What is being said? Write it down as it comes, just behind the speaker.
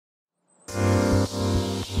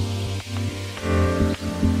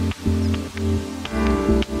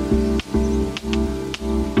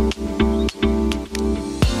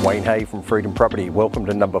Wayne Hay from Freedom Property. Welcome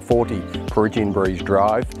to number 40, Peregian Breeze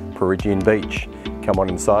Drive, Peregian Beach. Come on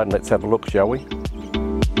inside and let's have a look, shall we?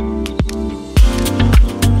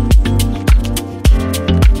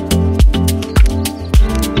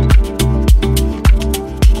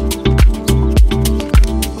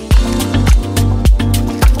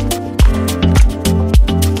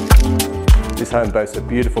 This home boasts a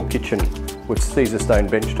beautiful kitchen with Caesar stone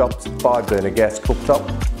bench tops, 5-burner gas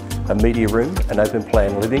cooktop, a media room, an open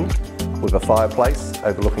plan living with a fireplace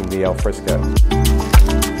overlooking the alfresco.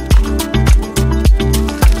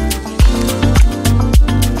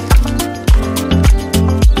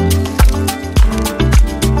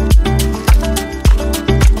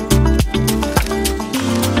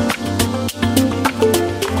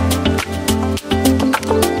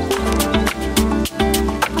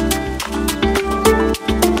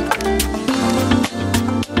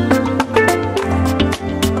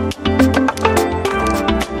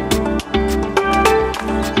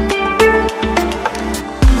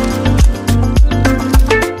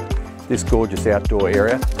 This gorgeous outdoor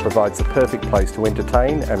area provides the perfect place to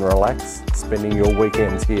entertain and relax, spending your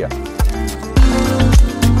weekends here.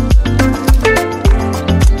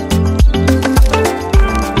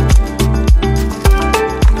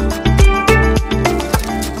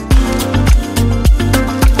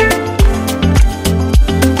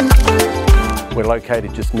 We're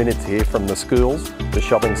located just minutes here from the schools, the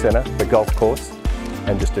shopping centre, the golf course,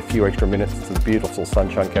 and just a few extra minutes to the beautiful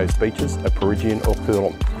Sunshine Coast beaches of Peregian or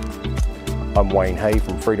Coolum. I'm Wayne Hay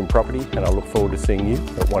from Freedom Property, and I look forward to seeing you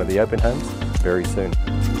at one of the open homes very soon.